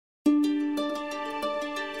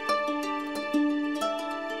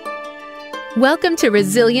Welcome to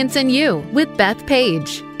Resilience in You with Beth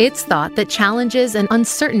Page. It's thought that challenges and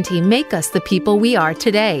uncertainty make us the people we are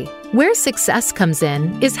today. Where success comes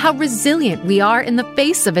in is how resilient we are in the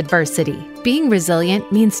face of adversity. Being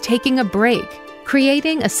resilient means taking a break,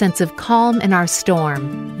 creating a sense of calm in our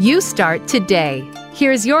storm. You start today.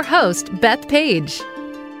 Here's your host, Beth Page.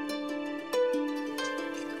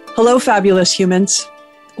 Hello, fabulous humans.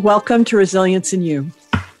 Welcome to Resilience in You.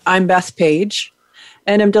 I'm Beth Page,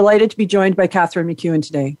 and I'm delighted to be joined by Catherine McEwen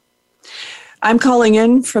today. I'm calling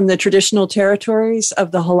in from the traditional territories of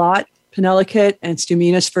the Halat, Penelakut, and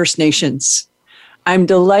Stuminas First Nations. I'm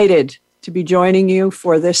delighted to be joining you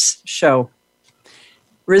for this show.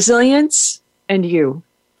 Resilience and you.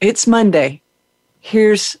 It's Monday.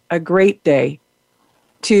 Here's a great day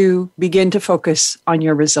to begin to focus on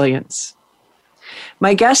your resilience.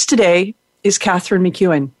 My guest today is Catherine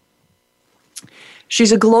McEwen.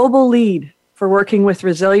 She's a global lead for working with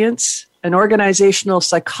resilience, an organizational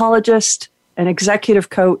psychologist, an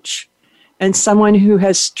executive coach, and someone who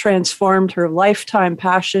has transformed her lifetime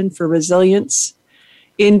passion for resilience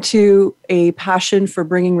into a passion for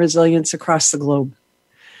bringing resilience across the globe.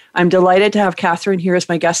 I'm delighted to have Catherine here as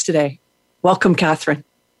my guest today. Welcome, Catherine.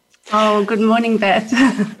 Oh, good morning, Beth.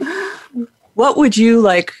 What would you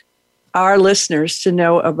like our listeners to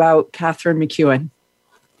know about Catherine McEwen?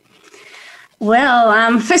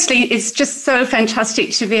 Well, firstly, it's just so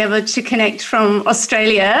fantastic to be able to connect from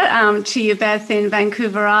Australia to you, Beth, in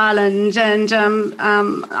Vancouver Island. And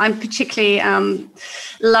I particularly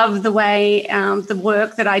love the way the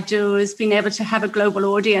work that I do has been able to have a global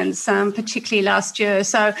audience, particularly last year.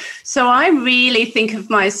 So I really think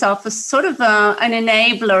of myself as sort of an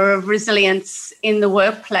enabler of resilience in the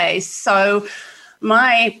workplace. So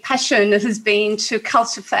my passion has been to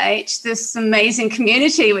cultivate this amazing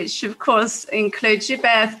community, which of course includes you,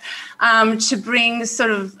 Beth, to bring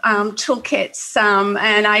sort of toolkits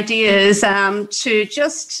and ideas to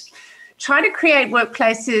just try to create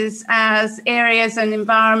workplaces as areas and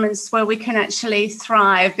environments where we can actually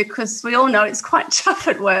thrive, because we all know it's quite tough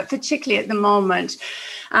at work, particularly at the moment.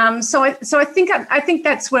 So I think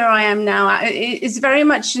that's where I am now. It's very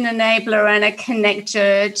much an enabler and a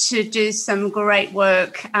connector to do some great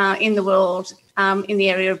work in the world, in the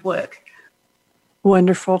area of work.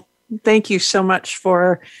 Wonderful. Thank you so much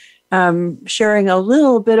for sharing a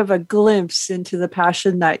little bit of a glimpse into the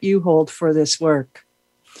passion that you hold for this work.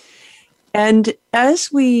 And as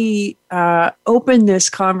we open this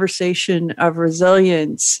conversation of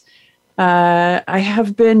resilience, I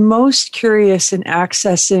have been most curious in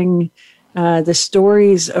accessing the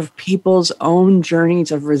stories of people's own journeys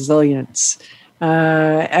of resilience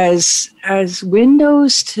as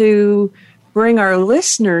windows to bring our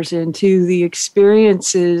listeners into the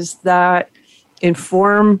experiences that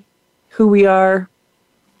inform who we are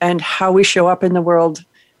and how we show up in the world.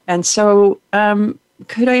 And so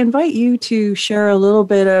could I invite you to share a little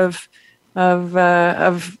bit of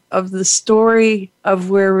the story of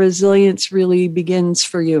where resilience really begins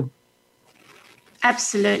for you?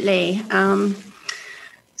 Absolutely.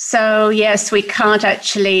 So yes, we can't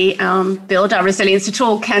actually build our resilience at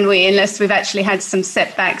all, can we, unless we've actually had some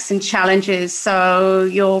setbacks and challenges. So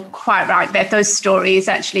you're quite right, Beth. Those stories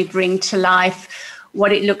actually bring to life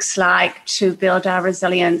what it looks like to build our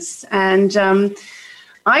resilience. And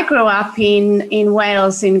I grew up in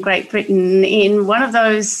Wales, in Great Britain, in one of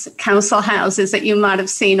those council houses that you might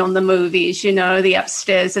have seen on the movies, you know, the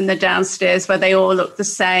upstairs and the downstairs, where they all look the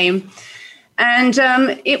same. And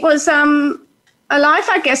it was a life,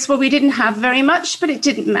 I guess, where we didn't have very much, but it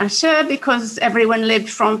didn't matter because everyone lived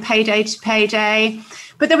from payday to payday.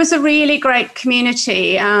 But there was a really great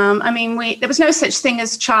community. There was no such thing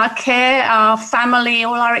as childcare. Our family,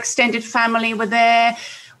 all our extended family were there.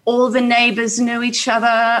 All the neighbours knew each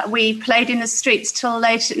other. We played in the streets till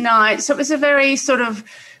late at night. So it was a very sort of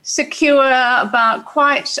secure, but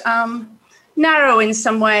quite narrow in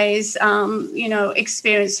some ways,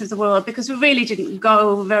 experience of the world, because we really didn't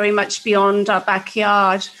go very much beyond our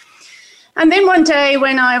backyard. And then one day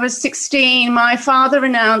when I was 16, my father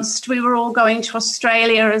announced we were all going to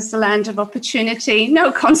Australia as the land of opportunity,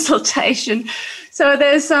 no consultation. So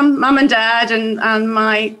there's mum and dad and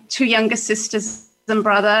my two younger sisters and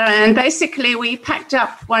brother, and basically we packed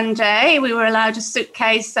up one day. We were allowed a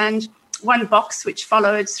suitcase and one box, which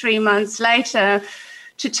followed 3 months later,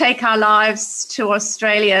 to take our lives to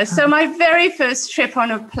Australia. So my very first trip on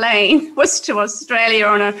a plane was to Australia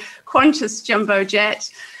on a Qantas jumbo jet.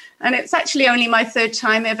 And it's actually only my third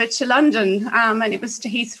time ever to London. And it was to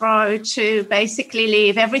Heathrow to basically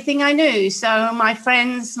leave everything I knew. So my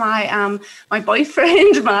friends, my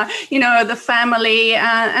boyfriend, the family,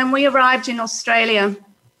 and we arrived in Australia.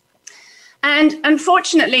 And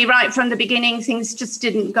unfortunately, right from the beginning, things just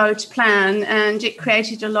didn't go to plan, and it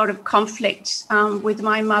created a lot of conflict with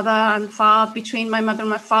my mother and father, between my mother and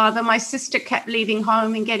my father. My sister kept leaving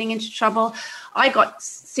home and getting into trouble. I got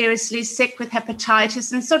seriously sick with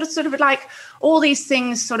hepatitis, and sort of like all these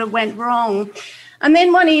things sort of went wrong. And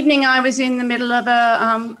then one evening I was in the middle of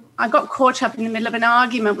I got caught up in the middle of an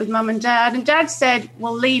argument with Mum and Dad said,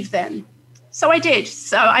 well, leave then. So I did.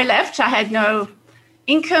 So I left. I had no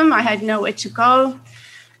income. I had nowhere to go.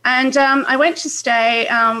 And I went to stay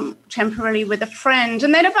temporarily with a friend.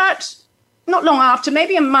 And then about not long after,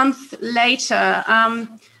 maybe a month later,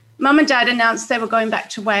 Mum and Dad announced they were going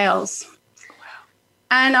back to Wales.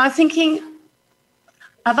 And I was thinking,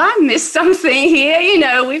 have I missed something here? You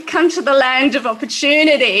know, we've come to the land of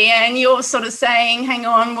opportunity, and you're sort of saying, hang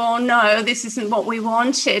on, well, no, this isn't what we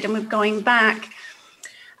wanted, and we're going back.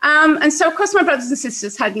 And so, of course, my brothers and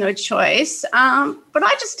sisters had no choice, but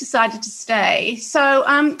I just decided to stay. So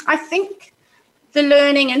I think the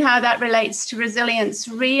learning and how that relates to resilience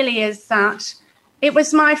really is that it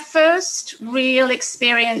was my first real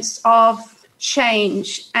experience of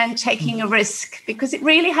change and taking a risk, because it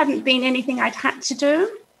really hadn't been anything I'd had to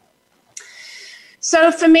do.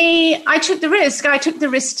 So for me, I took the risk. I took the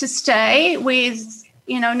risk to stay with,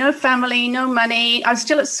 no family, no money. I was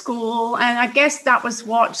still at school. And I guess that was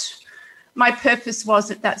what my purpose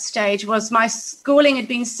was at that stage, was my schooling had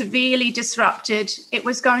been severely disrupted. It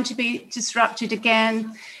was going to be disrupted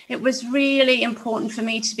again. It was really important for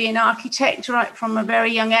me to be an architect right from a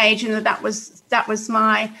very young age. And that was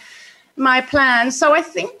my plan. So I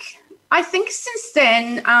think since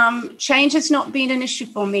then, change has not been an issue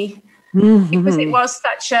for me. Mm-hmm. Because it was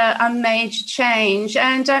such a major change.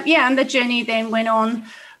 And and the journey then went on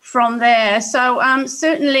from there. So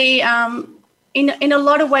certainly in a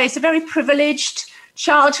lot of ways, a very privileged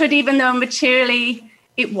childhood, even though materially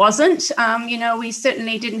it wasn't. We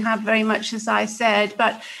certainly didn't have very much, as I said,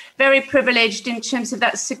 but very privileged in terms of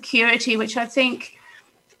that security, which I think,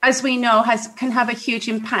 as we know, can have a huge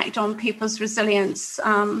impact on people's resilience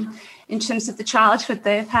in terms of the childhood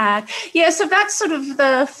they've had. Yeah, so that's sort of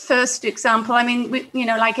the first example. I mean,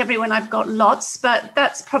 like everyone, I've got lots, but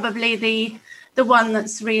that's probably the one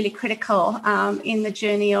that's really critical in the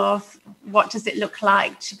journey of what does it look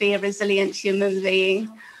like to be a resilient human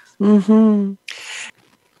being. Mm-hmm.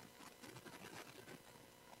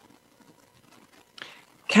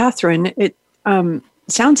 Catherine, it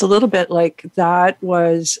sounds a little bit like that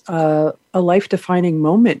was a life-defining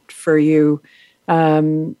moment for you.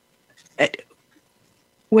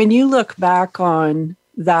 When you look back on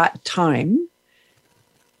that time,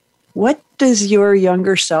 what does your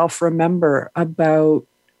younger self remember about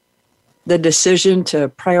the decision to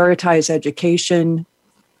prioritize education,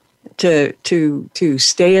 to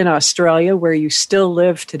stay in Australia where you still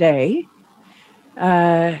live today?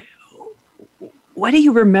 What do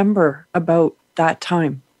you remember about that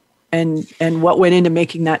time and what went into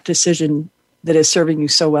making that decision that is serving you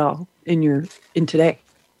so well in today?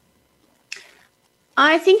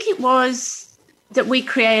 I think it was that we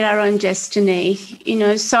create our own destiny,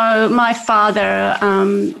 So my father,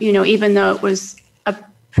 even though it was a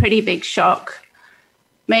pretty big shock,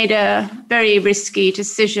 made a very risky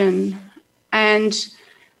decision. And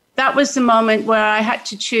that was the moment where I had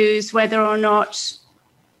to choose whether or not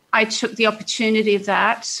I took the opportunity of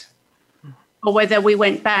that or whether we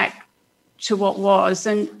went back to what was.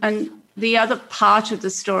 And the other part of the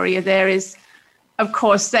story there is, of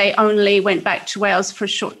course, they only went back to Wales for a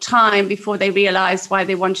short time before they realised why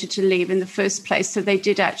they wanted to leave in the first place. So they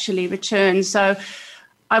did actually return. So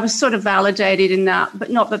I was sort of validated in that,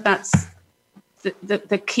 but not that that's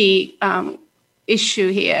the key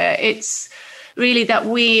issue here. It's really that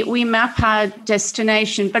we map our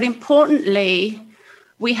destination, but importantly,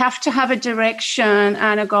 we have to have a direction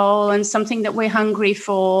and a goal and something that we're hungry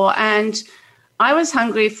for. And I was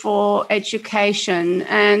hungry for education,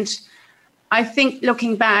 and I think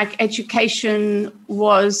looking back, education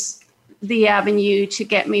was the avenue to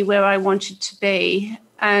get me where I wanted to be.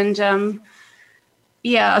 And so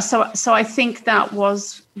I think that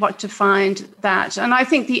was what defined that. And I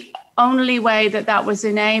think the only way that was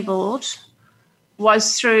enabled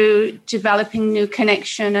was through developing new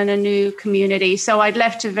connection and a new community. So I'd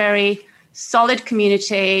left a very solid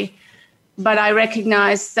community, but I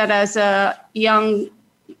recognized that as a young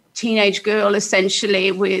teenage girl,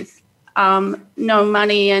 essentially with no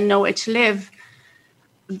money and nowhere to live,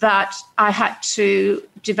 that I had to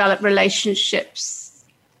develop relationships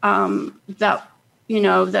that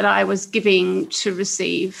I was giving to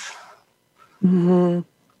receive. Mm-hmm.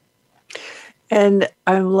 And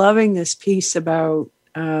I'm loving this piece about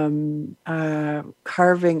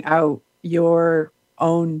carving out your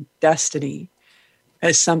own destiny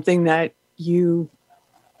as something that you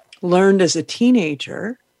learned as a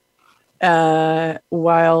teenager,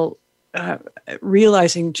 while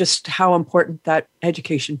realizing just how important that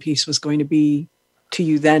education piece was going to be to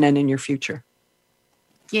you then and in your future.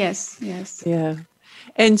 Yes. Yeah.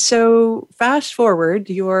 And so fast forward,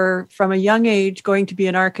 you're from a young age going to be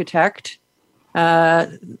an architect.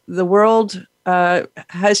 The world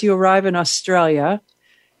has you arrive in Australia.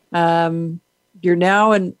 You're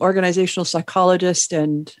now an organizational psychologist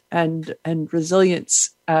and resilience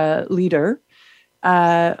leader.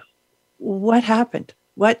 What happened?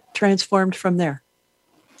 What transformed from there?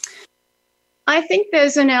 I think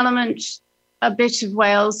there's an element, a bit of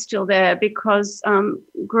Wales still there, because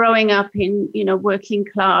growing up in, working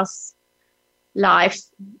class life,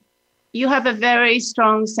 you have a very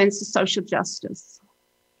strong sense of social justice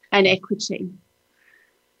and equity.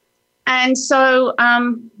 And so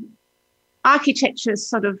architecture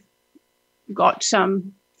sort of got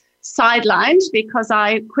sidelined because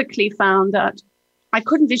I quickly found that I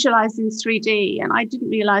couldn't visualize in 3D, and I didn't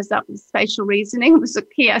realize that was spatial reasoning. It was a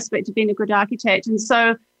key aspect of being a good architect. And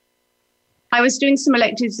so I was doing some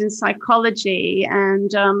electives in psychology, and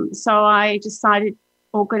so I decided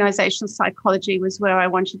organizational psychology was where I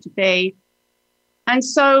wanted to be. And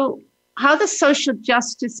so how the social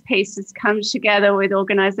justice pieces come together with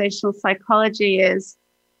organizational psychology is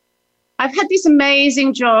I've had these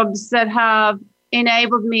amazing jobs that have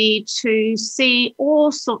enabled me to see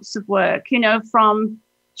all sorts of work, from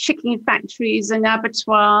chicken factories and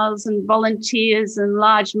abattoirs and volunteers and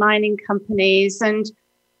large mining companies. And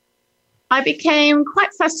I became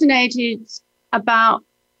quite fascinated about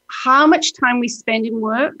how much time we spend in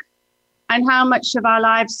work and how much of our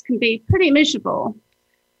lives can be pretty miserable.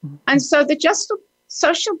 And so the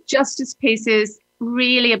social justice piece is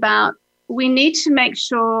really about we need to make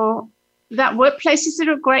sure that workplaces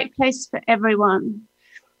are a great place for everyone.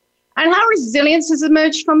 And how resilience has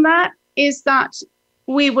emerged from that is that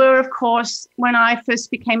we were, of course, when I first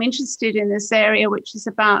became interested in this area, which is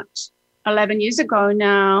about 11 years ago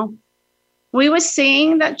now, we were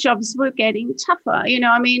seeing that jobs were getting tougher.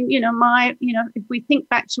 If we think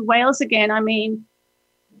back to Wales again,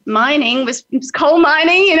 mining was coal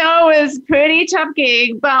mining, was a pretty tough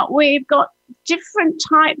gig, but we've got different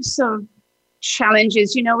types of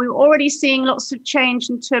challenges. We were already seeing lots of change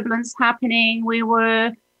and turbulence happening. We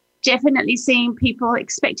were definitely seeing people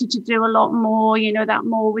expected to do a lot more, that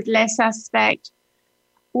more with less aspect.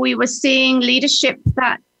 We were seeing leadership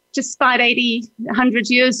that, despite 100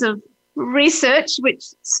 years of research, which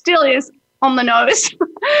still is on the nose.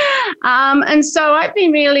 And so I've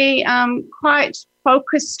been really quite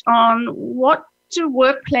focused on what do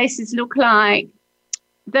workplaces look like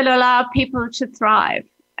that allow people to thrive.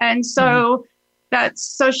 And so that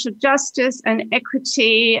social justice and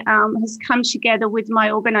equity has come together with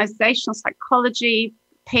my organizational psychology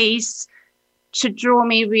piece to draw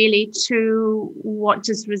me really to what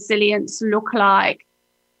does resilience look like,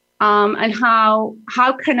 and how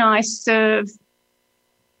can I serve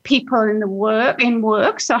people in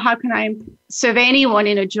work. So how can I serve anyone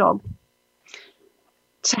in a job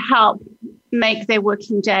to help make their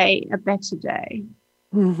working day a better day?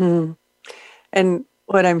 Mm-hmm. And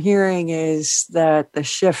what I'm hearing is that the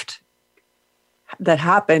shift that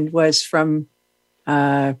happened was from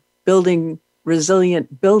building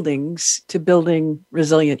resilient buildings to building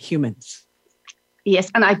resilient humans.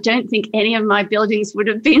 Yes, and I don't think any of my buildings would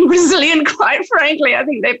have been resilient, quite frankly. I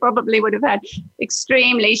think they probably would have had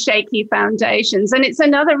extremely shaky foundations. And it's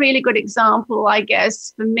another really good example, I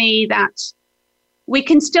guess, for me that we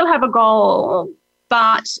can still have a goal,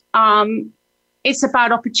 but it's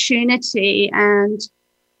about opportunity and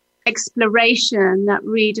exploration that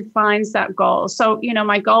redefines that goal. So,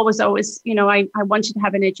 my goal was always, I wanted to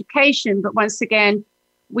have an education, but once again,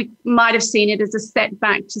 we might have seen it as a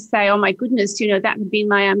setback to say, oh my goodness, that had been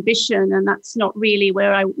my ambition and that's not really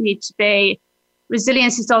where I need to be.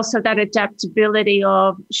 Resilience is also that adaptability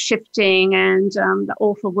of shifting and the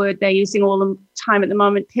awful word they're using all the time at the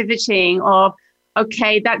moment, pivoting, of,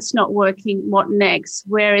 okay, that's not working. What next?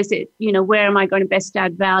 Where is it? Where am I going to best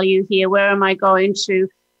add value here? Where am I going to,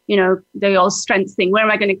 the old strength thing? Where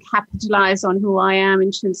am I going to capitalize on who I am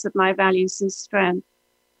in terms of my values and strength?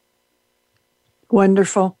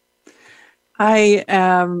 Wonderful. I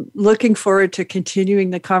am looking forward to continuing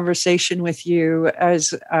the conversation with you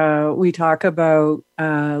as we talk about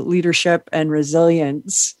leadership and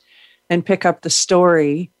resilience and pick up the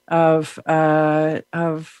story of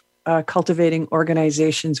cultivating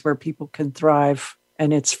organizations where people can thrive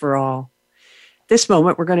and it's for all. This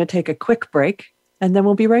moment, we're going to take a quick break and then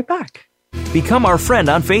we'll be right back. Become our friend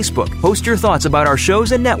on Facebook. Post your thoughts about our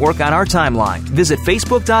shows and network on our timeline. Visit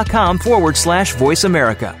facebook.com/Voice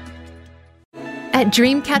America. At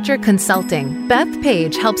Dreamcatcher Consulting, Beth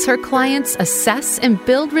Page helps her clients assess and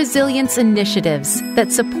build resilience initiatives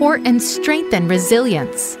that support and strengthen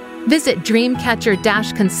resilience. Visit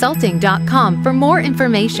dreamcatcher-consulting.com for more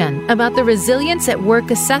information about the Resilience at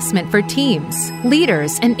Work assessment for teams,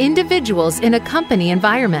 leaders, and individuals in a company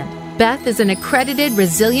environment. Beth is an accredited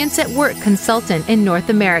Resilience at Work consultant in North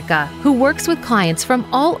America who works with clients from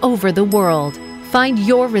all over the world. Find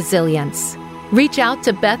your resilience. Reach out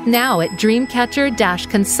to Beth now at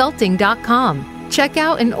dreamcatcher-consulting.com. Check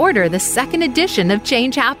out and order the second edition of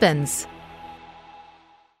Change Happens.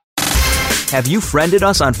 Have you friended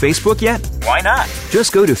us on Facebook yet? Why not?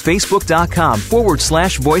 Just go to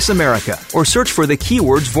facebook.com/Voice America or search for the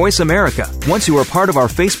keywords Voice America. Once you are part of our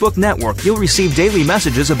Facebook network, you'll receive daily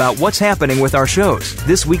messages about what's happening with our shows,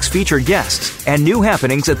 this week's featured guests, and new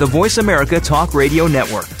happenings at the Voice America Talk Radio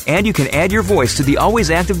Network. And you can add your voice to the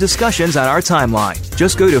always active discussions on our timeline.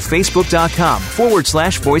 Just go to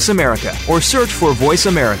facebook.com/Voice America or search for Voice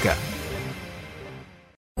America.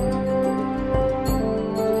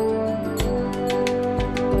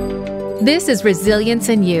 This is Resilience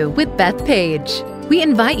in You with Beth Page. We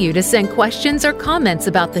invite you to send questions or comments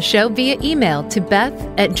about the show via email to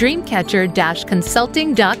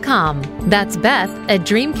beth@dreamcatcher-consulting.com. That's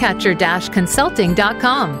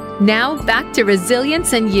beth@dreamcatcher-consulting.com. Now back to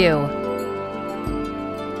Resilience in You.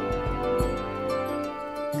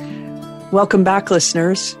 Welcome back,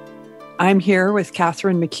 listeners. I'm here with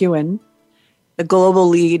Catherine McEwen, the global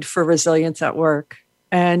lead for Resilience at Work,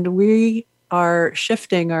 and we are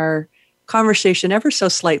shifting our conversation ever so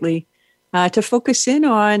slightly to focus in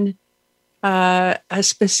on a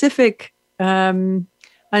specific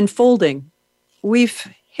unfolding. We've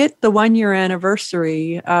hit the 1-year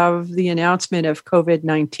anniversary of the announcement of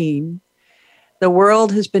COVID-19. The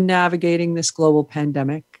world has been navigating this global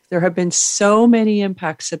pandemic. There have been so many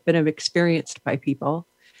impacts that have been experienced by people.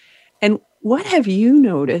 And what have you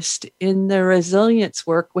noticed in the resilience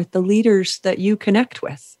work with the leaders that you connect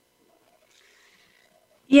with?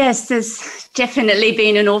 Yes, there's definitely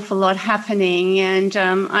been an awful lot happening, and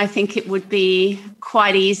I think it would be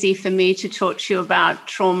quite easy for me to talk to you about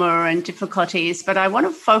trauma and difficulties, but I want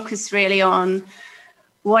to focus really on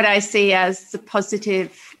what I see as the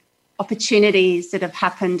positive opportunities that have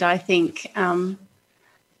happened, I think,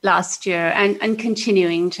 last year and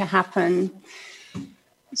continuing to happen.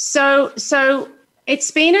 So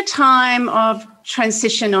it's been a time of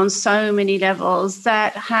transition on so many levels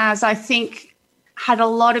that has, I think, had a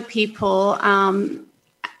lot of people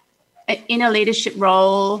in a leadership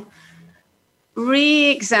role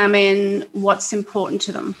re-examine what's important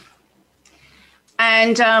to them.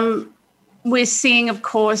 And we're seeing, of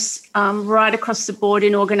course, right across the board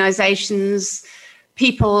in organizations,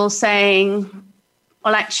 people saying,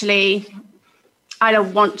 well, actually, I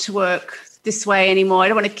don't want to work this way anymore. I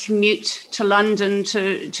don't want to commute to London,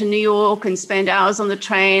 to New York and spend hours on the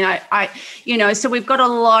train. So we've got a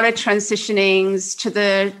lot of transitionings to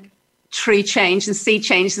the tree change and sea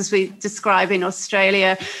change, as we describe in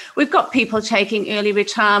Australia. We've got people taking early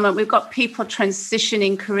retirement. We've got people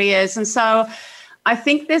transitioning careers. And so I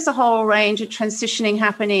think there's a whole range of transitioning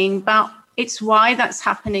happening, but it's why that's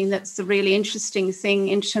happening that's the really interesting thing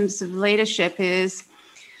in terms of leadership is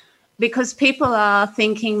because people are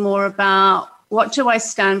thinking more about what do I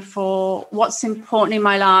stand for, what's important in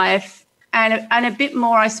my life, and a bit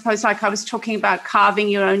more, I suppose, like I was talking about carving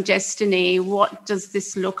your own destiny. What does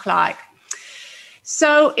this look like?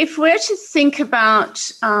 So if we're to think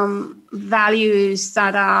about values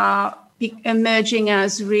that are emerging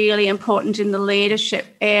as really important in the leadership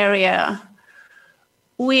area,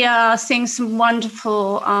 we are seeing some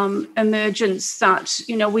wonderful emergence that,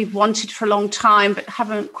 we've wanted for a long time but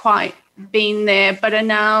haven't quite been there, but are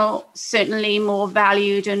now certainly more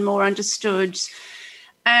valued and more understood.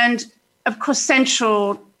 And, of course,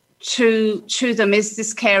 central to them is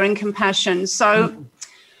this care and compassion. So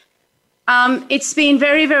it's been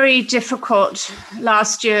very, very difficult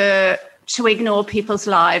last year to ignore people's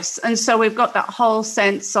lives. And so we've got that whole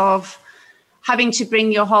sense of having to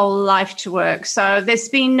bring your whole life to work. So there's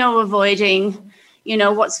been no avoiding,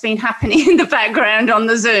 what's been happening in the background on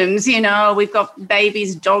the Zooms. We've got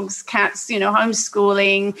babies, dogs, cats,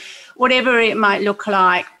 homeschooling, whatever it might look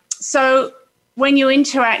like. So when you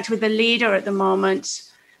interact with a leader at the moment,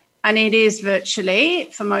 and it is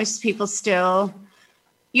virtually for most people still,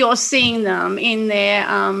 you're seeing them in their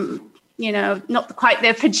not quite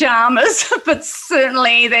their pajamas, but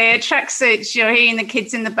certainly their tracksuits. You're hearing the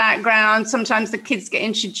kids in the background. Sometimes the kids get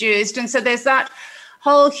introduced. And so there's that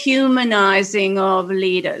whole humanizing of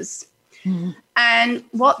leaders. Mm-hmm. And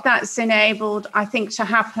what that's enabled, I think, to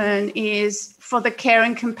happen is for the care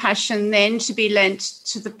and compassion then to be lent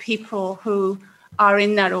to the people who are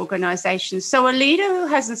in that organization. So a leader who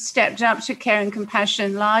hasn't stepped up to care and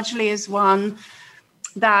compassion largely is one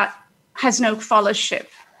that has no fellowship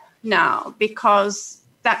now, because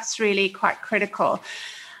that's really quite critical.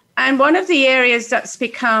 And one of the areas that's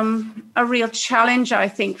become a real challenge, I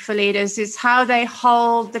think, for leaders is how they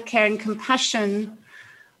hold the care and compassion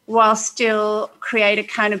while still create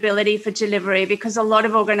accountability for delivery, because a lot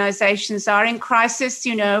of organizations are in crisis,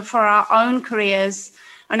 you know, for our own careers,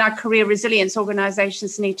 and our career resilience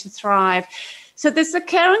organizations need to thrive. So there's the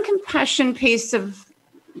care and compassion piece of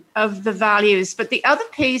the values, but the other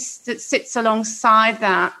piece that sits alongside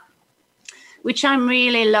that, which I'm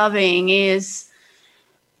really loving, is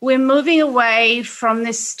we're moving away from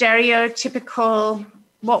this stereotypical,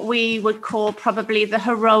 what we would call probably the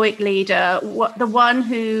heroic leader, the one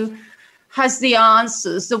who has the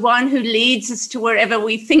answers, the one who leads us to wherever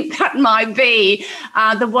we think that might be,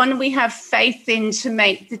 the one we have faith in to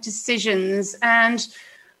make the decisions. And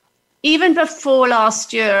even before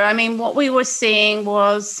last year, I mean, what we were seeing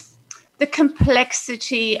was the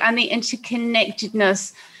complexity and the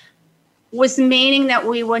interconnectedness was meaning that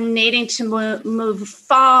we were needing to move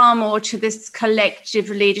far more to this collective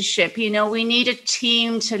leadership. You know, we need a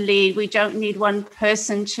team to lead. We don't need one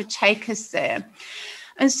person to take us there.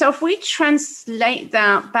 And so if we translate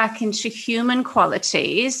that back into human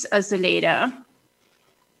qualities as a leader,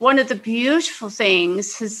 one of the beautiful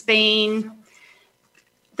things has been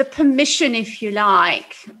the permission, if you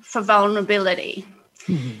like, for vulnerability.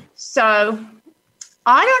 Mm-hmm. So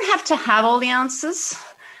I don't have to have all the answers.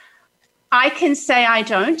 I can say I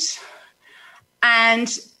don't,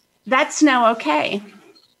 and that's now okay.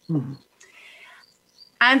 Mm-hmm.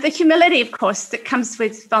 And the humility, of course, that comes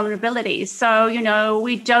with vulnerability. So, you know,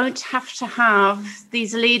 we don't have to have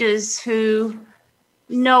these leaders who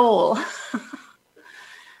know all.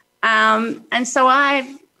 And so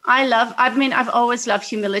I've always loved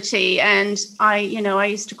humility, and I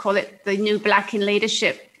used to call it the new black in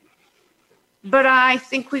leadership. But I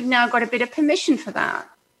think we've now got a bit of permission for that.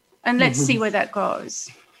 And let's see where that goes.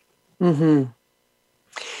 Mm-hmm.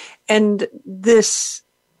 And this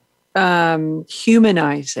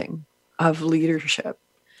humanizing of leadership,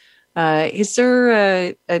 is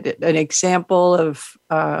there an example of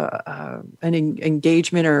an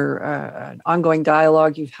engagement or an ongoing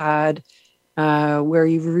dialogue you've had where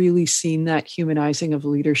you've really seen that humanizing of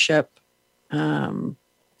leadership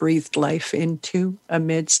breathed life into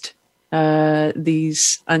amidst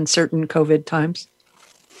these uncertain COVID times?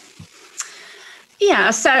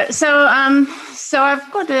 Yeah, so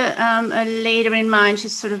I've got a leader in mind who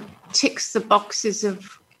sort of ticks the boxes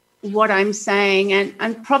of what I'm saying,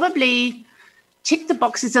 and probably ticked the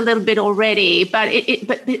boxes a little bit already. But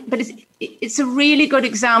it's a really good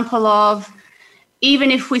example of,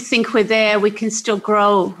 even if we think we're there, we can still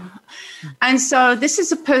grow. And so this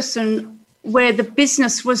is a person where the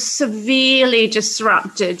business was severely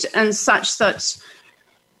disrupted, and such that,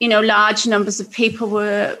 you know, large numbers of people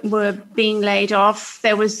were being laid off.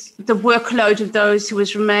 There was the workload of those who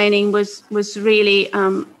was remaining was really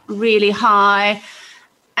really high,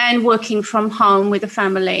 and working from home with a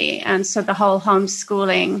family, and so the whole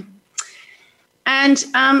homeschooling. And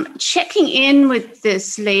checking in with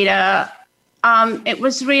this leader, it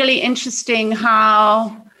was really interesting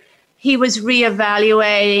how he was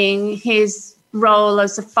reevaluating his role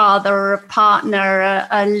as a father, a partner,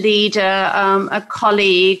 a leader, a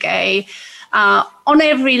colleague, on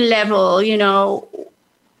every level. You know,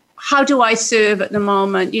 how do I serve at the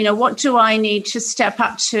moment? You know, what do I need to step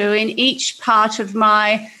up to in each part of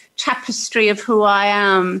my tapestry of who I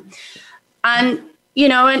am? And, you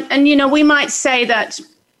know, and you know, we might say that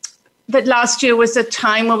last year was a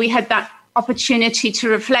time where we had that opportunity to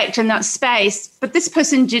reflect in that space, but this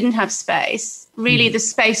person didn't have space. Really, the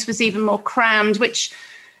space was even more crammed, which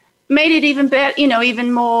made it even better, you know,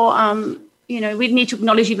 even more, we'd need to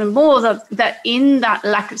acknowledge even more that in that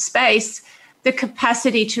lack of space, the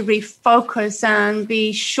capacity to refocus and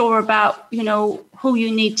be sure about, you know, who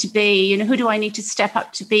you need to be, you know, who do I need to step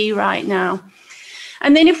up to be right now?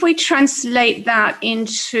 And then if we translate that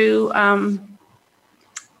into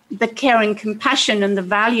the care and compassion and the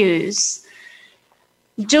values,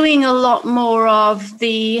 doing a lot more of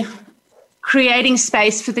the creating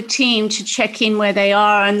space for the team to check in where they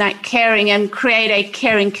are, and that caring, and create a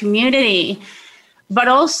caring community, but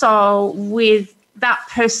also with that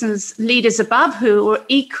person's leaders above who were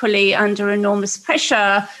equally under enormous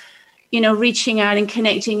pressure, reaching out and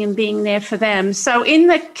connecting and being there for them. So in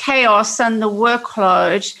the chaos and the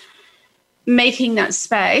workload, making that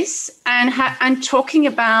space and talking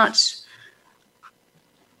about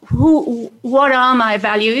what are my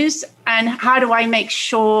values and how do I make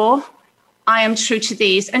sure I am true to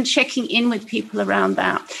these, and checking in with people around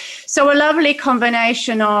that. So a lovely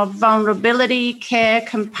combination of vulnerability, care,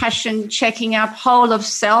 compassion, checking up, whole of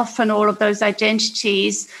self and all of those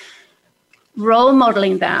identities, role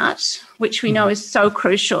modeling that, which we know is so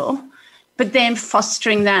crucial, but then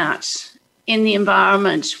fostering that in the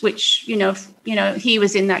environment, which, he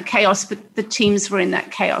was in that chaos, but the teams were in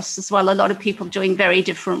that chaos as well. A lot of people doing very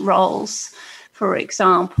different roles, for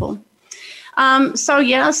example. So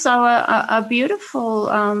a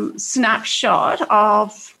beautiful snapshot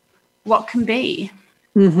of what can be.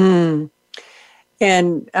 Mm-hmm.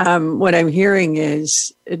 And what I'm hearing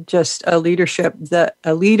is just a leader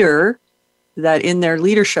that in their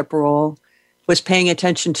leadership role was paying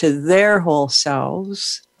attention to their whole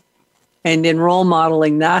selves, and in role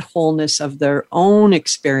modeling that wholeness of their own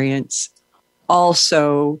experience,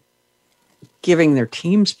 also giving their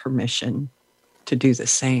teams permission to do the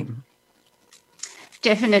same.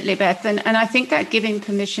 Definitely, Beth. And I think that giving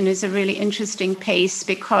permission is a really interesting piece,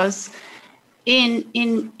 because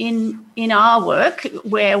in our work,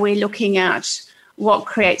 where we're looking at what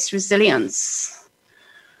creates resilience,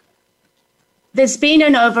 there's been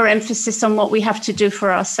an overemphasis on what we have to do for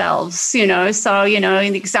ourselves, So, in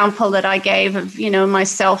the example that I gave of,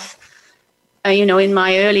 myself, in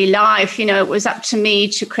my early life, it was up to me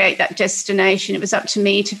to create that destination. It was up to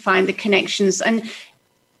me to find the connections. And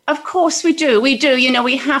of course we do, we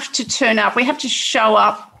have to turn up, we have to show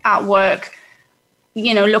up at work,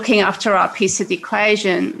 looking after our piece of the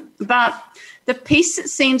equation. But the piece that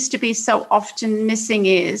seems to be so often missing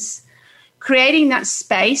is creating that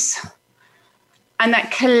space and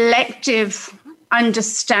that collective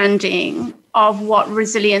understanding of what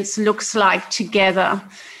resilience looks like together.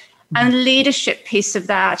 And leadership piece of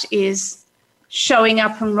that is showing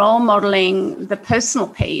up and role modeling the personal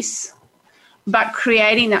piece, but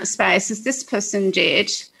creating that space, as this person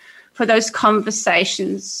did, for those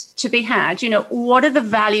conversations to be had. What are the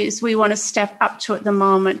values we want to step up to at the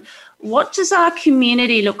moment? What does our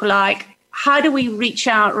community look like? How do we reach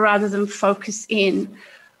out rather than focus in?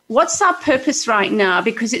 What's our purpose right now?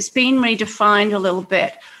 Because it's been redefined a little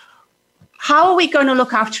bit. How are we going to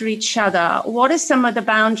look after each other? What are some of the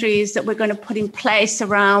boundaries that we're going to put in place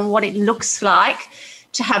around what it looks like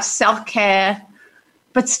to have self-care,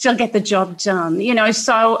 but still get the job done?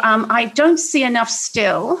 So I don't see enough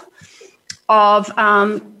still of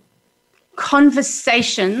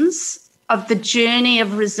conversations of the journey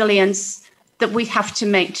of resilience that we have to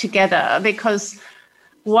make together, because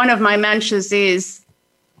one of my mantras is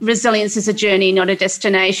resilience is a journey, not a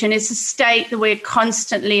destination. It's a state that we're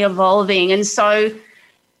constantly evolving. And so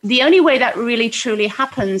the only way that really truly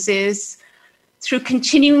happens is through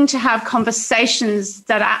continuing to have conversations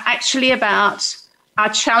that are actually about our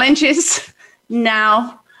challenges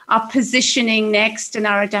now, our positioning next, and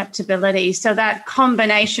our adaptability. So that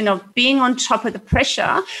combination of being on top of the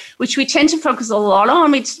pressure, which we tend to focus a lot on.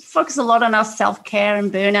 We focus a lot on our self-care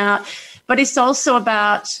and burnout, but it's also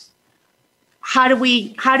about how do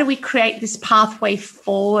we create this pathway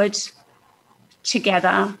forward together?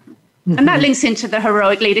 Mm-hmm. And that links into the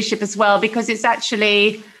heroic leadership as well, because it's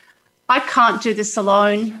actually, I can't do this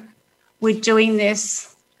alone. We're doing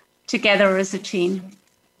this together as a team.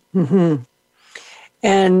 Mm-hmm.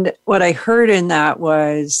 And what I heard in that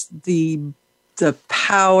was the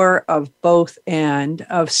power of both and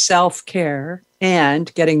of self-care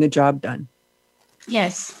and getting the job done.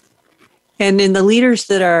 Yes. And in the leaders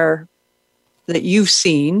that you've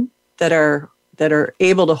seen that are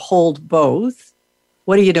able to hold both,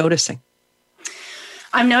 what are you noticing?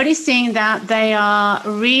 I'm noticing that they are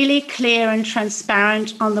really clear and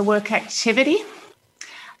transparent on the work activity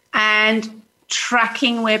and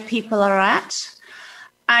tracking where people are at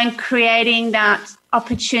and creating that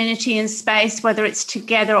opportunity and space, whether it's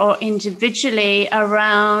together or individually,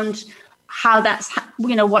 around how that's,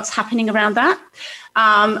 what's happening around that.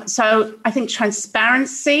 So I think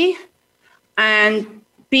transparency and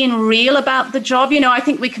being real about the job. I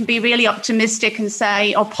think we can be really optimistic and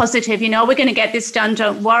say, or positive, we're going to get this done,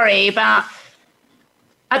 don't worry. But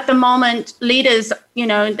at the moment, leaders,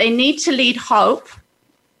 they need to lead hope.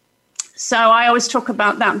 So I always talk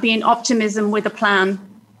about that being optimism with a plan.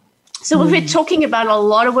 So if we're talking about a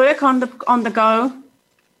lot of work on the go,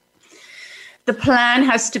 the plan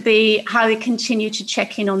has to be how we continue to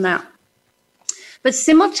check in on that. But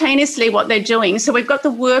simultaneously what they're doing, so we've got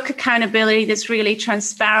the work accountability that's really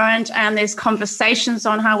transparent, and there's conversations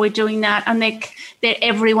on how we're doing that, and they're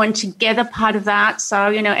everyone together part of that. So,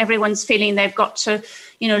 everyone's feeling they've got to,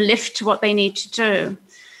 lift to what they need to do.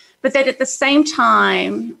 But then at the same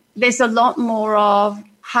time, there's a lot more of,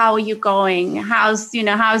 how are you going? How's the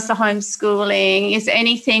homeschooling? Is there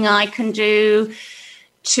anything I can do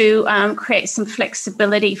to create some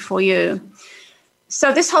flexibility for you?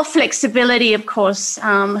 So this whole flexibility, of course,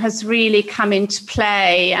 has really come into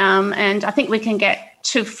play. And I think we can get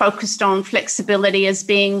too focused on flexibility as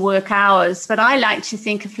being work hours. But I like to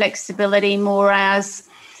think of flexibility more as,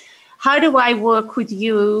 how do I work with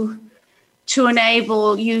you to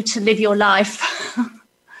enable you to live your life?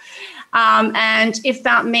 And if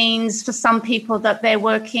that means for some people that they're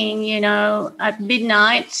working, at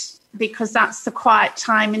midnight because that's the quiet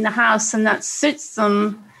time in the house and that suits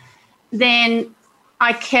them, then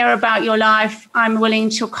I care about your life. I'm willing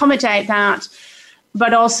to accommodate that,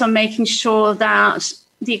 but also making sure that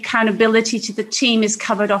the accountability to the team is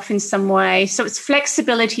covered off in some way. So it's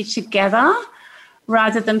flexibility together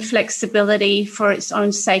rather than flexibility for its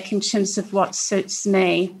own sake in terms of what suits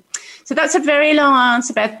me. So that's a very long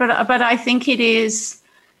answer, Beth, but I think it is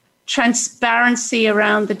transparency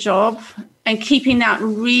around the job and keeping that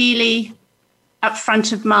really up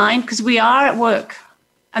front of mind, because we are at work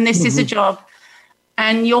and this is a job,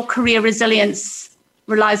 and your career resilience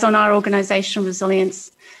relies on our organizational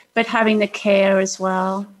resilience, but having the care as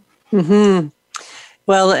well. Mm-hmm.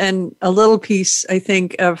 Well, and a little piece, I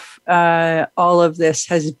think, of all of this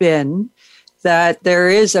has been that there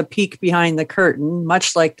is a peek behind the curtain,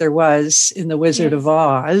 much like there was in The Wizard of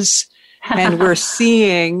Oz. And we're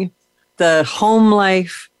seeing the home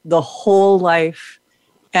life, the whole life,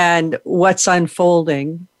 and what's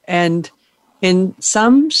unfolding. And in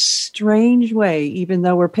some strange way, even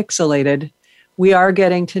though we're pixelated, we are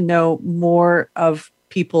getting to know more of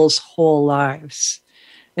people's whole lives.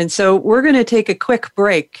 And so we're going to take a quick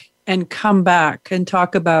break and come back and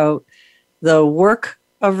talk about the work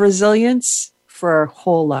of resilience for our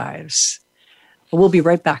whole lives. We'll be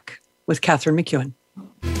right back with Catherine McEwen.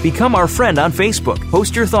 Become our friend on Facebook.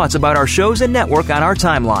 Post your thoughts about our shows and network on our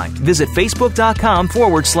timeline. Visit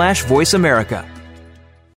facebook.com/Voice America.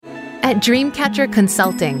 At Dreamcatcher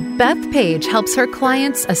Consulting, Beth Page helps her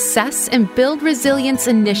clients assess and build resilience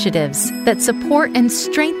initiatives that support and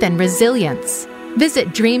strengthen resilience. Visit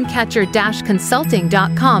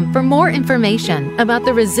dreamcatcher-consulting.com for more information about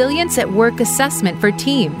the Resilience at Work assessment for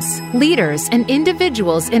teams, leaders, and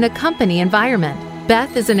individuals in a company environment.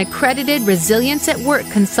 Beth is an accredited Resilience at Work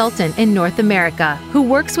consultant in North America who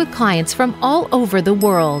works with clients from all over the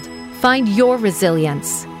world. Find your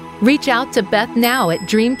resilience. Reach out to Beth now at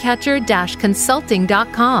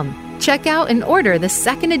dreamcatcher-consulting.com. Check out and order the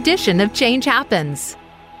second edition of Change Happens.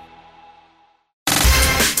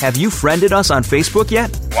 Have you friended us on Facebook yet?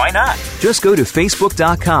 Why not? Just go to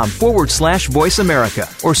facebook.com/Voice America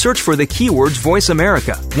or search for the keywords Voice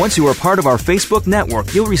America. Once you are part of our Facebook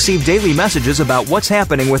network, you'll receive daily messages about what's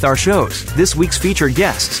happening with our shows, this week's featured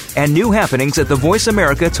guests, and new happenings at the Voice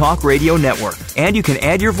America Talk Radio Network. And you can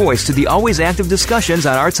add your voice to the always active discussions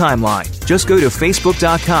on our timeline. Just go to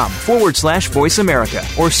facebook.com/Voice America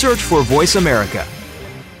or search for Voice America.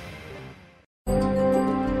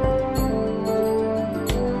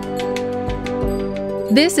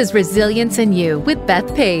 This is Resilience in You with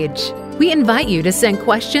Beth Page. We invite you to send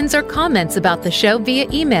questions or comments about the show via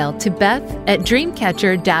email to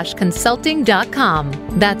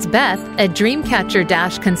beth@dreamcatcher-consulting.com. That's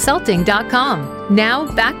beth@dreamcatcher-consulting.com. Now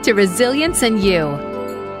back to Resilience in You.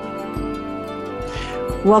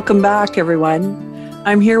 Welcome back, everyone.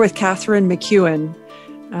 I'm here with Catherine McEwen,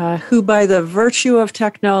 who by the virtue of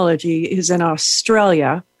technology is in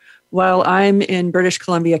Australia while I'm in British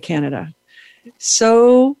Columbia, Canada.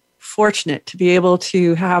 So fortunate to be able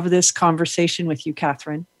to have this conversation with you,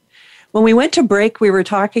 Catherine. When we went to break, we were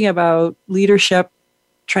talking about leadership,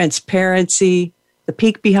 transparency, the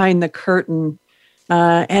peek behind the curtain,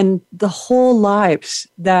 and the whole lives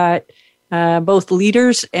that both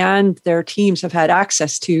leaders and their teams have had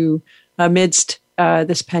access to amidst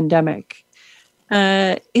this pandemic.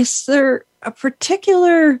 Is there a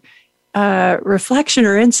particular reflection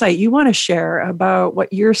or insight you want to share about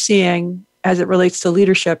what you're seeing as it relates to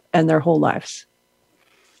leadership and their whole lives?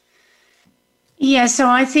 Yeah, so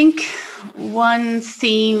I think one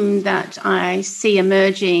theme that I see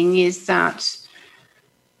emerging is that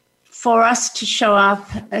for us to show up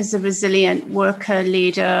as a resilient worker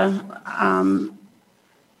leader,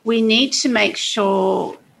 we need to make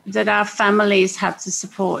sure that our families have the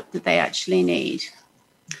support that they actually need.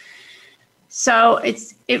 So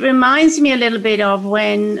it reminds me a little bit of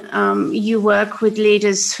when you work with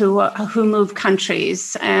leaders who move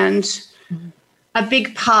countries, and a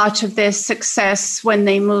big part of their success when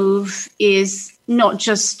they move is not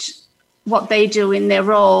just what they do in their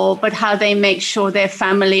role, but how they make sure their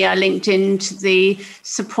family are linked into the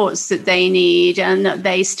supports that they need, and that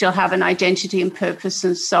they still have an identity and purpose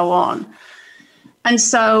and so on. And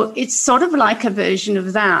so it's sort of like a version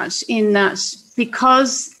of that, in that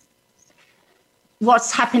because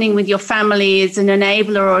what's happening with your family is an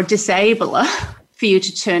enabler or a disabler for you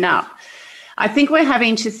to turn up. I think we're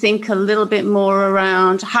having to think a little bit more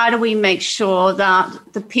around how do we make sure that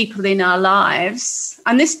the people in our lives,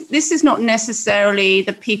 and this is not necessarily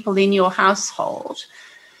the people in your household,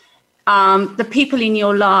 the people in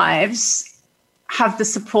your lives have the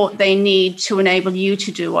support they need to enable you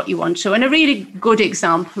to do what you want to. And a really good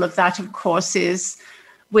example of that, of course, is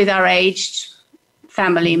with our aged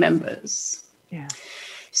family members. Yeah.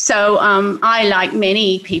 So I, like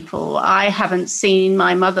many people, I haven't seen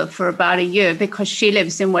my mother for about a year because she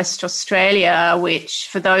lives in West Australia, which,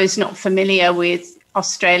 for those not familiar with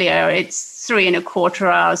Australia, it's 3.25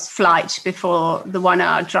 hours flight before the 1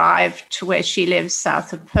 hour drive to where she lives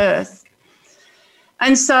south of Perth.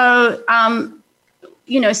 And so,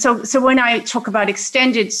 so when I talk about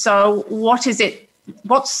extended, so what is it,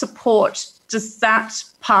 what support does that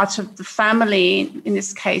part of the family, in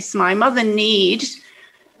this case, my mother, need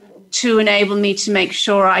to enable me to make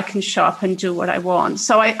sure I can show up and do what I want?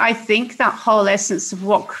 So I think that whole essence of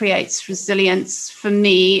what creates resilience for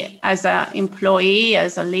me as an employee,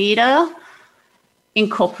 as a leader,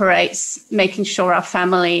 incorporates making sure our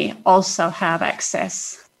family also have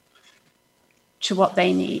access to what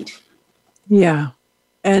they need. Yeah.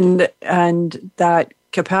 And that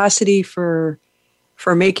capacity for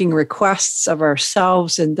making requests of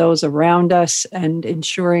ourselves and those around us, and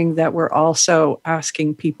ensuring that we're also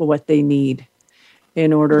asking people what they need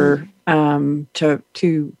in order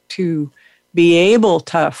to be able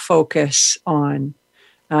to focus on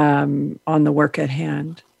the work at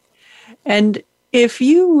hand. And if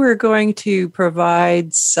you were going to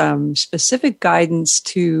provide some specific guidance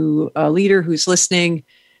to a leader who's listening,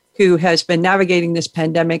 who has been navigating this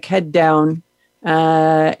pandemic head down,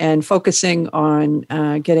 and focusing on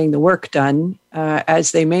getting the work done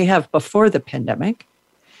as they may have before the pandemic,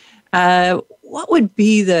 what would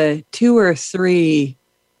be the 2 or 3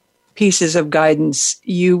 pieces of guidance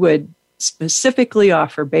you would specifically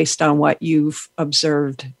offer based on what you've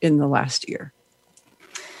observed in the last year?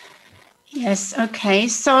 Yes, okay.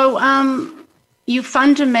 So you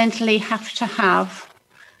fundamentally have to have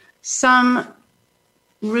some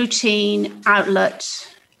routine outlet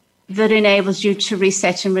that enables you to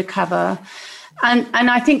reset and recover. And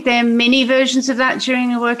I think there are many versions of that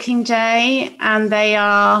during a working day, and they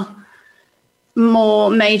are more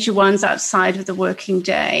major ones outside of the working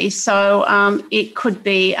day. So it could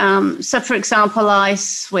be, so for example, I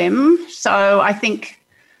swim. So I think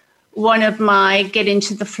one of my get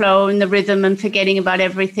into the flow and the rhythm and forgetting about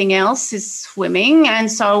everything else is swimming. And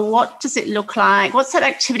so what does it look like? What's that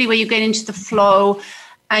activity where you get into the flow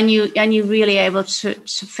and you're really able to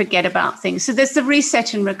forget about things? So there's the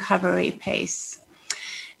reset and recovery piece.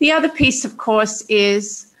 The other piece, of course,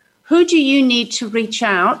 is who do you need to reach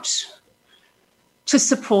out to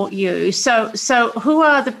support you? So who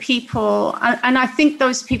are the people? And I think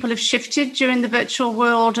those people have shifted during the virtual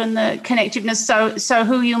world and the connectiveness. So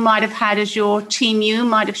who you might have had as your team, you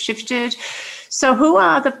might have shifted. So who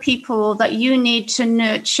are the people that you need to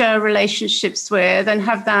nurture relationships with and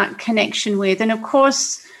have that connection with? And of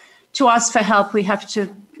course, to ask for help, we have to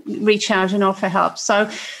reach out and offer help. So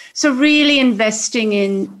really investing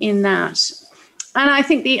in that. And I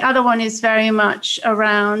think the other one is very much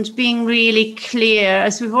around being really clear,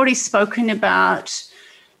 as we've already spoken about,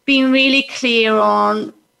 being really clear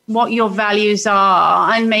on what your values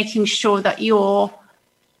are and making sure that you're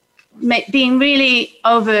being really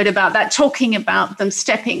overt about that, talking about them,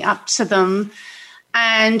 stepping up to them,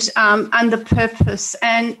 and the purpose,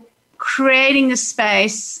 and creating the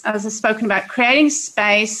space, as I've spoken about, creating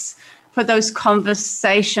space for those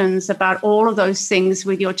conversations about all of those things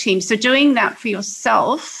with your team. So doing that for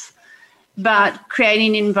yourself, but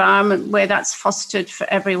creating an environment where that's fostered for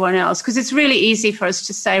everyone else. Because it's really easy for us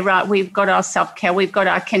to say, right, we've got our self-care, we've got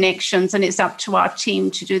our connections, and it's up to our team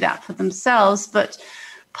to do that for themselves. But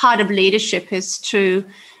part of leadership is to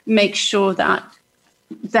make sure that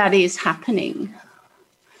that is happening.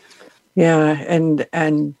 Yeah,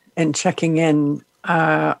 and checking in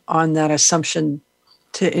on that assumption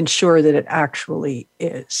to ensure that it actually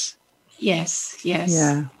is. Yes.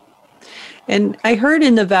 Yeah. And I heard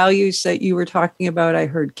in the values that you were talking about, I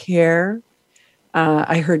heard care,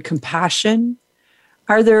 I heard compassion.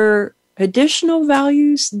 Are there additional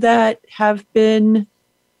values that have been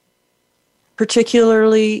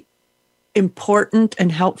particularly important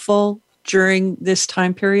and helpful during this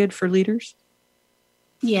time period for leaders?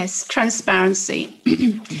 Yes, transparency.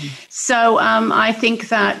 So I think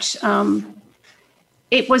that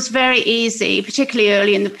it was very easy, particularly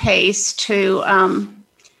early in the piece, to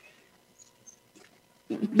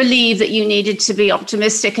believe that you needed to be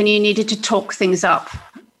optimistic and you needed to talk things up.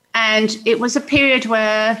 And it was a period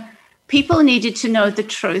where people needed to know the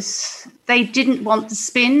truth. They didn't want the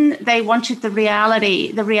spin. They wanted the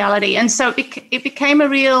reality. And so it became a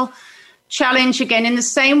real challenge again, in the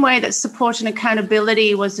same way that support and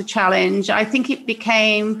accountability was a challenge. I think it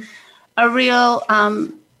became a real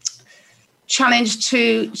challenge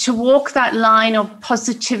to walk that line of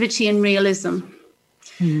positivity and realism.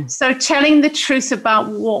 So telling the truth about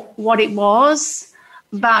what it was,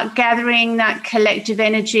 about gathering that collective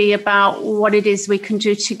energy about what it is we can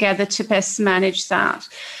do together to best manage that.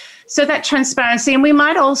 So that transparency, and we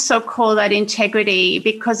might also call that integrity,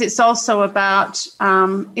 because it's also about,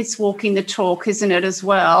 it's walking the talk, isn't it, as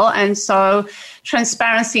well? And so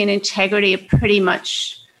transparency and integrity are pretty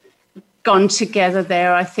much gone together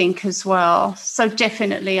there, I think, as well. So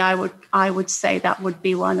definitely I would say that would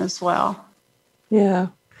be one as well. Yeah.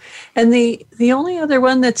 And the only other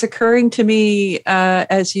one that's occurring to me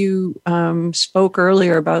as you spoke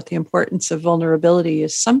earlier about the importance of vulnerability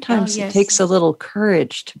is sometimes it takes a little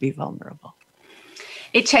courage to be vulnerable.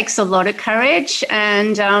 It takes a lot of courage,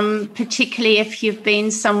 and particularly if you've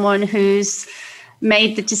been someone who's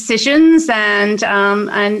made the decisions, and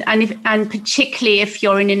particularly if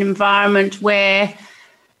you're in an environment where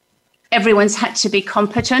everyone's had to be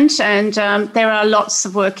competent, and there are lots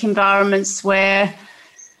of work environments where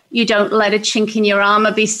you don't let a chink in your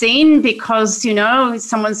armor be seen because, you know,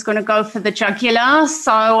 someone's going to go for the jugular.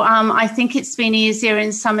 So I think it's been easier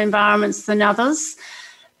in some environments than others.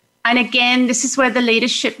 And again, this is where the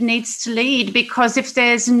leadership needs to lead, because if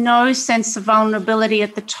there's no sense of vulnerability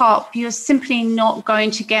at the top, you're simply not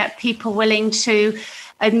going to get people willing to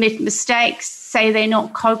admit mistakes, say they're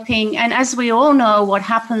not coping. And as we all know, what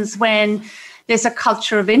happens when there's a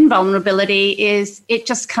culture of invulnerability is it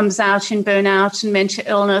just comes out in burnout and mental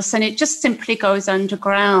illness, and it just simply goes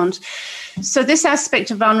underground. So this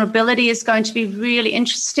aspect of vulnerability is going to be really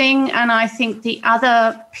interesting. And I think the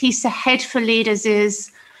other piece ahead for leaders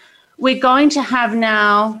is we're going to have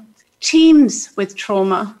now teams with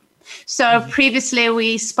trauma. So previously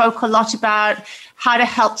we spoke a lot about how to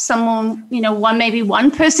help someone, you know, maybe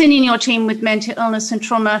one person in your team with mental illness and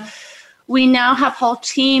trauma. We now have whole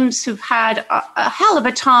teams who've had a hell of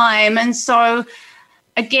a time. And so,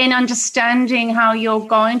 again, understanding how you're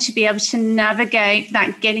going to be able to navigate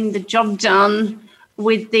that getting the job done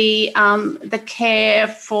with the care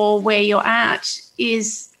for where you're at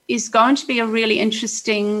is going to be a really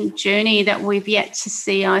interesting journey that we've yet to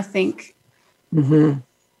see, I think. Mm-hmm.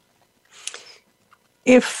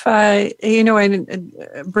 If, you know, and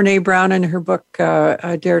Brene Brown in her book,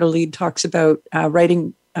 Dare to Lead, talks about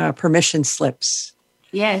writing permission slips.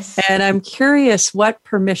 Yes. And I'm curious what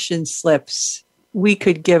permission slips we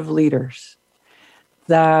could give leaders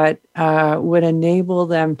that would enable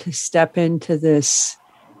them to step into this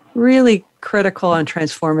really critical and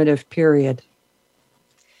transformative period.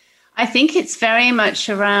 I think it's very much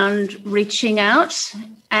around reaching out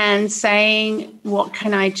and saying, what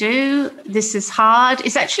can I do? This is hard.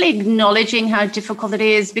 It's actually acknowledging how difficult it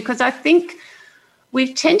is, because I think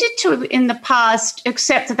we've tended to, in the past,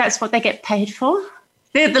 accept that that's what they get paid for.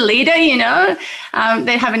 They're the leader, you know.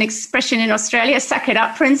 They have an expression in Australia, suck it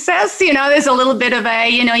up, princess. You know, there's a little bit of a,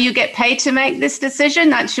 you know, you get paid to make this decision.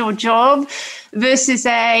 That's your job, versus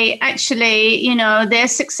actually, you know, their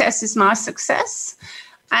success is my success.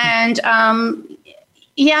 And,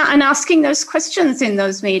 and asking those questions in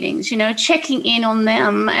those meetings, you know, checking in on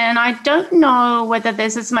them. And I don't know whether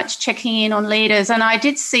there's as much checking in on leaders. And I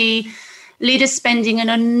did see leaders spending an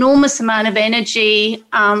enormous amount of energy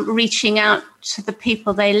reaching out to the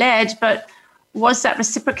people they led, but was that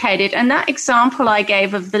reciprocated? And that example I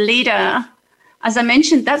gave of the leader, as I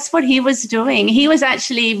mentioned, that's what he was doing. He was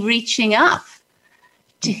actually reaching up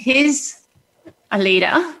to a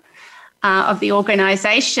leader of the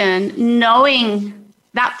organization, knowing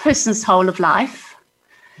that person's whole of life,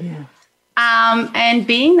 and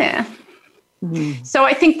being there. Mm-hmm. So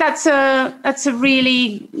I think that's a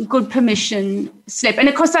really good permission slip. And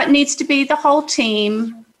of course that needs to be the whole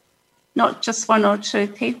team, not just one or two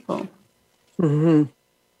people. Mm-hmm.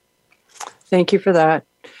 Thank you for that.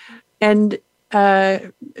 And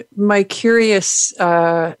my curious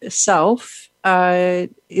self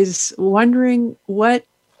is wondering what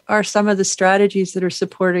are some of the strategies that are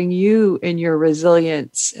supporting you in your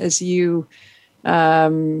resilience as you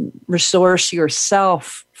resource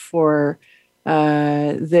yourself for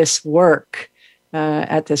this work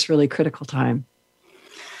at this really critical time.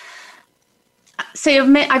 So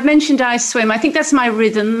I've mentioned I swim. I think that's my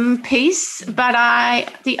rhythm piece. But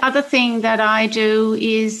the other thing that I do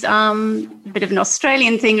is a bit of an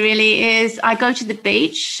Australian thing, really, is I go to the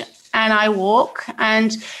beach and I walk.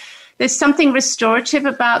 And there's something restorative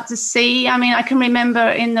about the sea. I mean, I can remember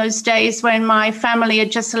in those days when my family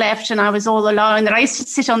had just left and I was all alone, that I used to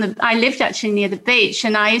sit I lived actually near the beach,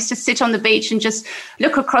 and I used to sit on the beach and just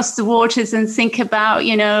look across the waters and think about,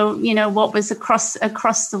 you know, what was across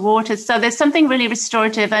the waters. So there's something really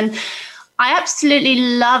restorative. And I absolutely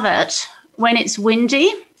love it when it's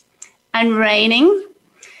windy and raining,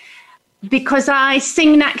 because I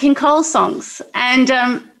sing Nat King Cole songs. And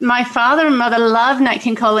my father and mother love Nat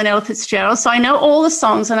King Cole and Ella Fitzgerald, so I know all the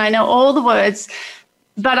songs and I know all the words.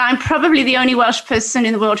 But I'm probably the only Welsh person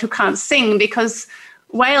in the world who can't sing, because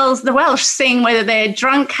the Welsh sing whether they're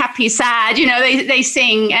drunk, happy, sad, they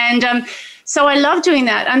sing. And so I love doing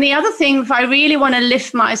that. And the other thing, if I really want to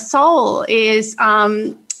lift my soul, is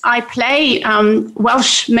I play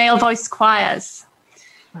Welsh male voice choirs.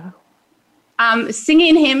 Wow.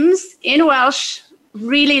 Singing hymns in Welsh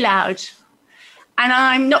really loud. And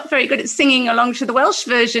I'm not very good at singing along to the Welsh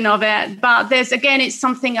version of it, but it's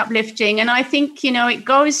something uplifting. And I think, it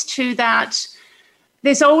goes to that.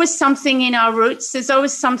 There's always something in our roots. There's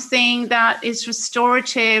always something that is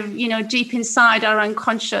restorative, deep inside our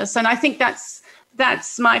unconscious. And I think that's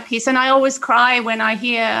my piece. And I always cry when I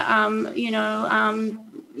hear,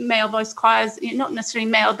 male voice choirs, not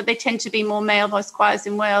necessarily male, but they tend to be more male voice choirs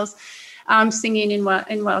in Wales. Singing in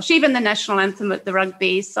Welsh, even the national anthem at the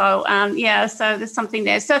rugby. So, so there's something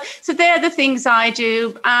there. So they're the things I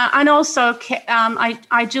do. And also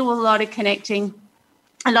I do a lot of connecting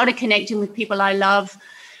with people I love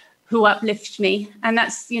who uplift me. And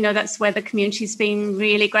that's where the community's been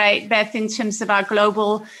really great. Beth, in terms of our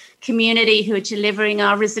global community who are delivering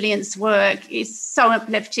our resilience work, is so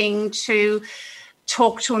uplifting to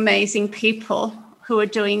talk to amazing people who are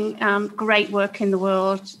doing great work in the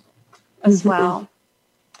world as well.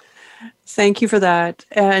 Thank you for that.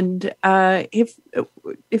 And if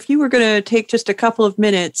you were going to take just a couple of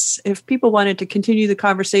minutes, if people wanted to continue the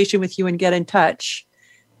conversation with you and get in touch,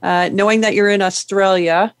 knowing that you're in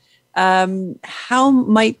Australia, how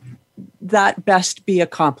might that best be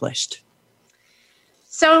accomplished?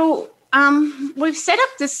 So we've set up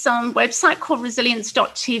this website called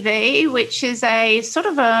resilience.tv, which is a sort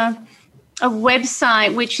of a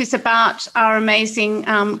website which is about our amazing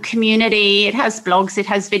community. It has blogs, it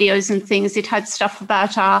has videos and things. It had stuff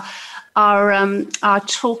about our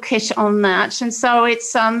toolkit on that. And so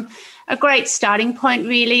it's a great starting point,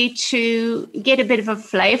 really, to get a bit of a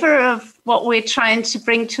flavor of what we're trying to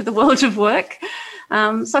bring to the world of work.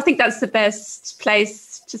 So I think that's the best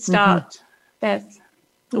place to start, Beth.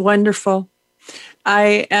 Wonderful.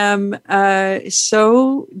 I am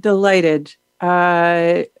so delighted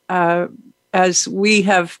as we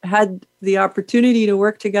have had the opportunity to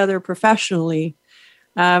work together professionally,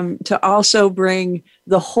 to also bring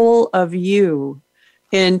the whole of you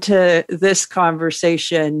into this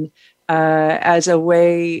conversation as a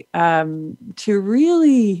way to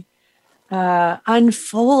really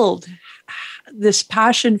unfold this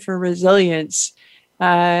passion for resilience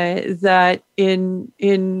that in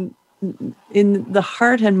the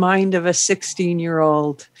heart and mind of a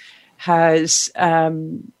 16-year-old has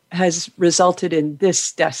resulted in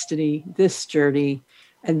this destiny, this journey,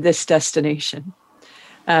 and this destination.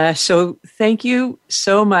 So thank you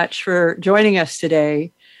so much for joining us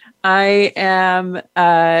today. I am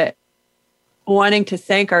wanting to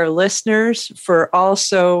thank our listeners for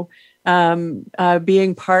also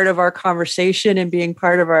being part of our conversation and being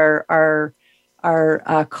part of our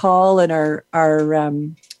call and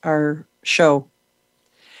our show.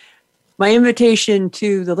 My invitation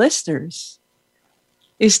to the listeners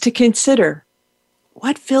is to consider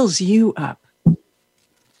what fills you up.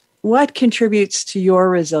 What contributes to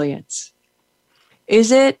your resilience?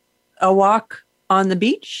 Is it a walk on the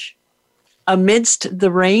beach amidst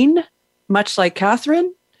the rain, much like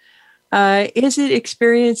Catherine? Is it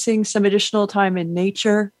experiencing some additional time in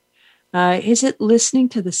nature? Is it listening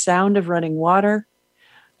to the sound of running water?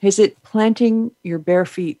 Is it planting your bare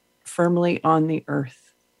feet firmly on the earth?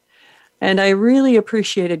 And I really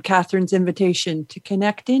appreciated Catherine's invitation to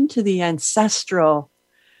connect into the ancestral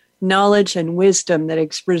knowledge and wisdom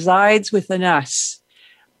that resides within us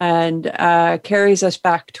and carries us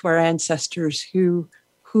back to our ancestors who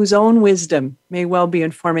whose own wisdom may well be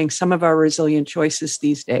informing some of our resilient choices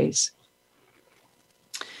these days.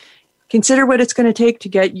 Consider what it's going to take to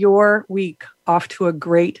get your week off to a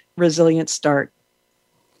great, resilient start.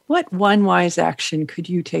 What one wise action could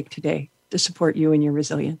you take today to support you in your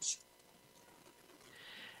resilience?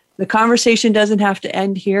 The conversation doesn't have to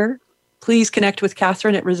end here. Please connect with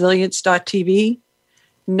Catherine at resilience.tv.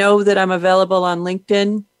 Know that I'm available on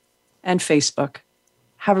LinkedIn and Facebook.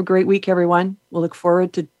 Have a great week, everyone. We'll look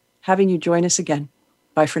forward to having you join us again.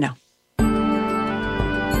 Bye for now.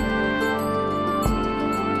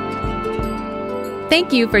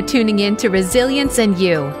 Thank you for tuning in to Resilience and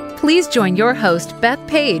You. Please join your host, Beth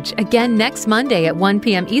Page, again next Monday at 1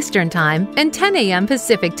 p.m. Eastern Time and 10 a.m.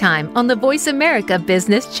 Pacific Time on the Voice America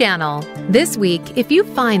Business Channel. This week, if you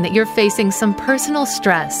find that you're facing some personal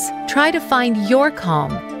stress, try to find your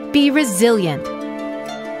calm. Be resilient.